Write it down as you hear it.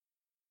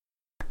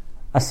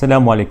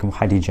Assalamu alaikum,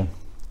 Khadija.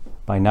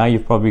 By now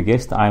you've probably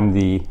guessed I'm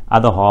the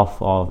other half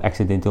of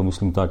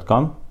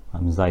accidentalmuslim.com.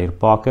 I'm Zahir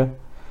Parker,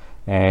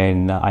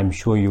 and I'm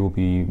sure you'll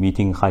be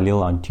meeting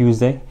Khalil on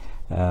Tuesday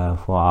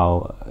for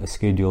our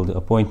scheduled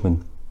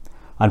appointment.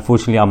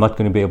 Unfortunately, I'm not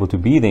going to be able to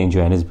be there in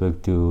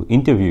Johannesburg to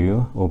interview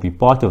you or be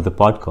part of the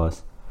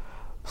podcast.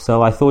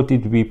 So I thought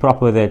it would be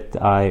proper that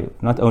I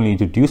not only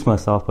introduce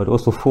myself but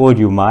also forward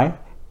you my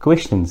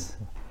questions.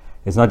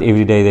 It's not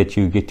every day that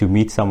you get to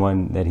meet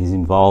someone that is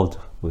involved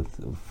with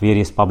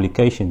various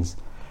publications,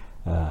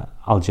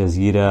 Al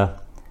Jazeera,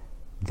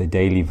 the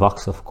Daily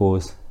Vox, of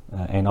course,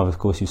 and of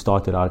course you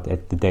started out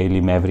at the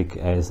Daily Maverick,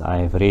 as I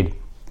have read.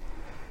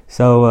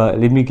 So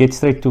let me get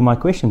straight to my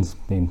questions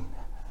then.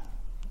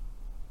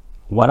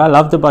 What I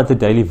loved about the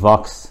Daily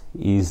Vox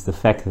is the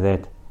fact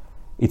that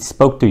it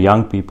spoke to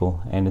young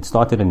people, and it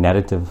started a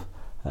narrative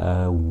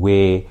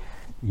where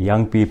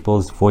young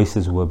people's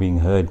voices were being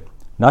heard,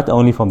 not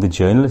only from the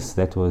journalists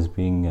that was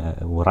being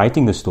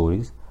writing the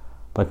stories,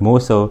 but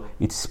more so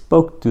it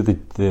spoke to the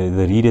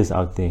readers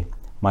out there.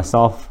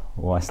 Myself,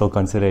 who I still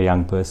consider a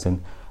young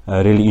person,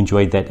 really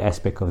enjoyed that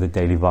aspect of the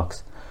Daily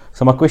Vox.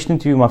 So my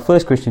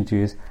first question to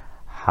you is,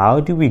 how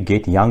do we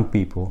get young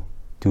people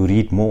to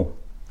read more?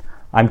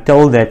 I'm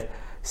told that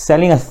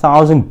selling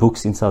 1,000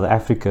 books in South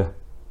Africa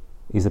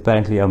is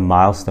apparently a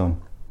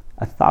milestone.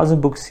 1,000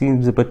 books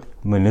seems a bit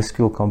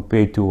minuscule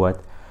compared to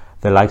what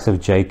the likes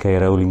of J.K.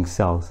 Rowling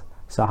sells.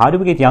 So how do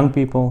we get young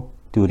people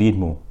to read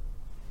more?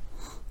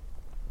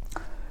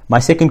 My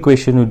second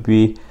question would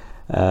be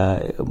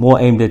more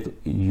aimed at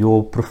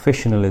your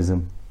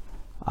professionalism.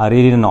 I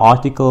read in an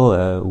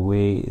article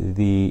where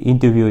the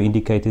interviewer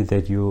indicated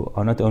that you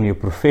are not only a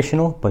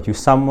professional, but you're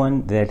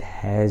someone that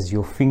has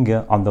your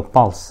finger on the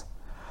pulse.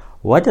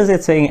 What does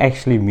that saying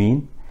actually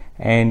mean?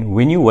 And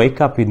when you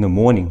wake up in the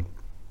morning,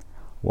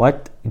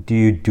 what do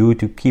you do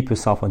to keep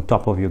yourself on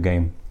top of your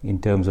game in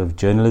terms of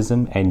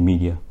journalism and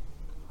media?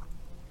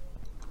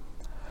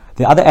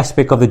 The other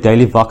aspect of the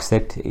Daily Vox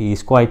that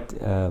is quite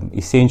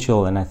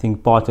essential, and I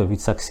think part of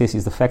its success,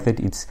 is the fact that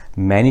it's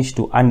managed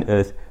to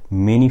unearth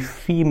many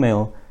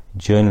female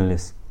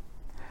journalists,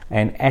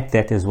 and at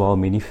that as well,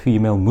 many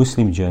female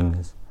Muslim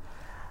journalists.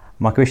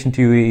 My question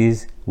to you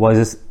is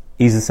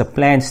this a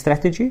planned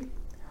strategy,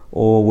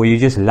 or were you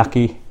just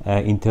lucky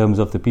in terms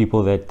of the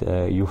people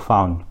that you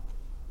found?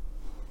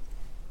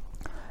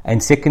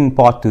 And second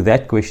part to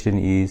that question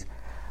is,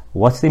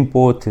 what's the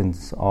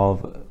importance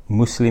of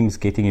Muslims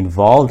getting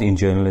involved in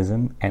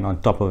journalism, and on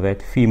top of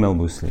that, female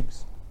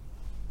Muslims?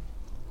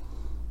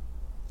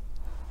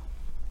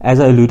 As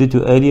I alluded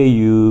to earlier,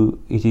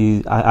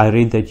 I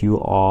read that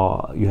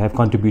you have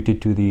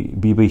contributed to the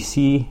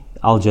BBC,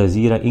 Al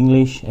Jazeera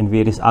English, and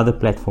various other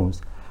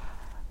platforms.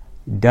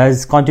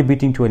 Does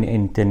contributing to an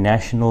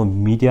international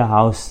media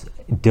house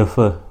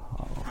differ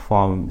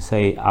from,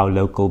 say, our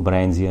local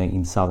brands here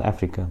in South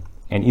Africa?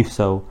 And if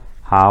so,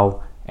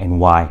 how and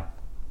why?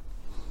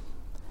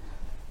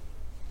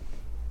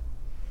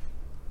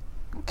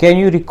 Can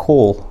you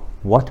recall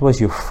what was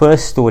your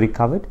first story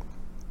covered?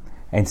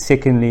 And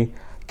secondly,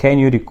 can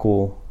you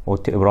recall, or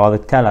rather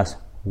tell us,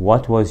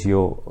 what was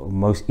your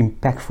most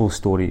impactful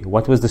story?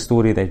 What was the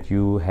story that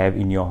you have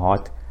in your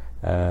heart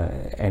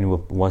and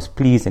was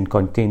pleased and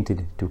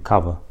contented to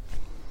cover?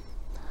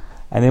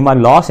 And then my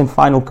last and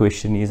final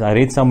question is, I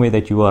read somewhere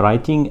that you are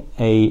writing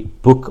a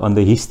book on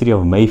the history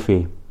of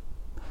Mayfair.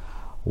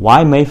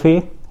 Why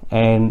Mayfair?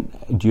 And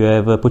do you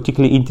have a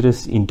particular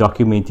interest in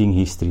documenting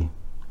history?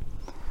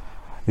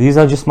 These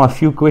are just my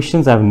few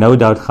questions. I have no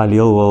doubt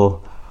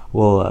Khalil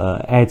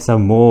will add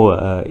some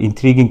more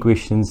intriguing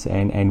questions,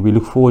 and we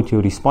look forward to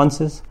your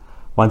responses.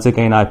 Once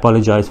again, I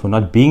apologize for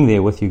not being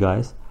there with you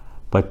guys,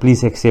 but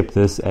please accept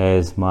this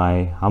as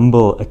my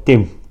humble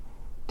attempt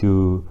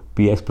to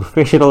be as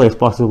professional as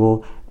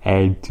possible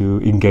and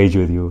to engage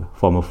with you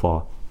from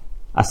afar.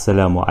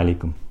 Assalamu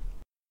alaikum.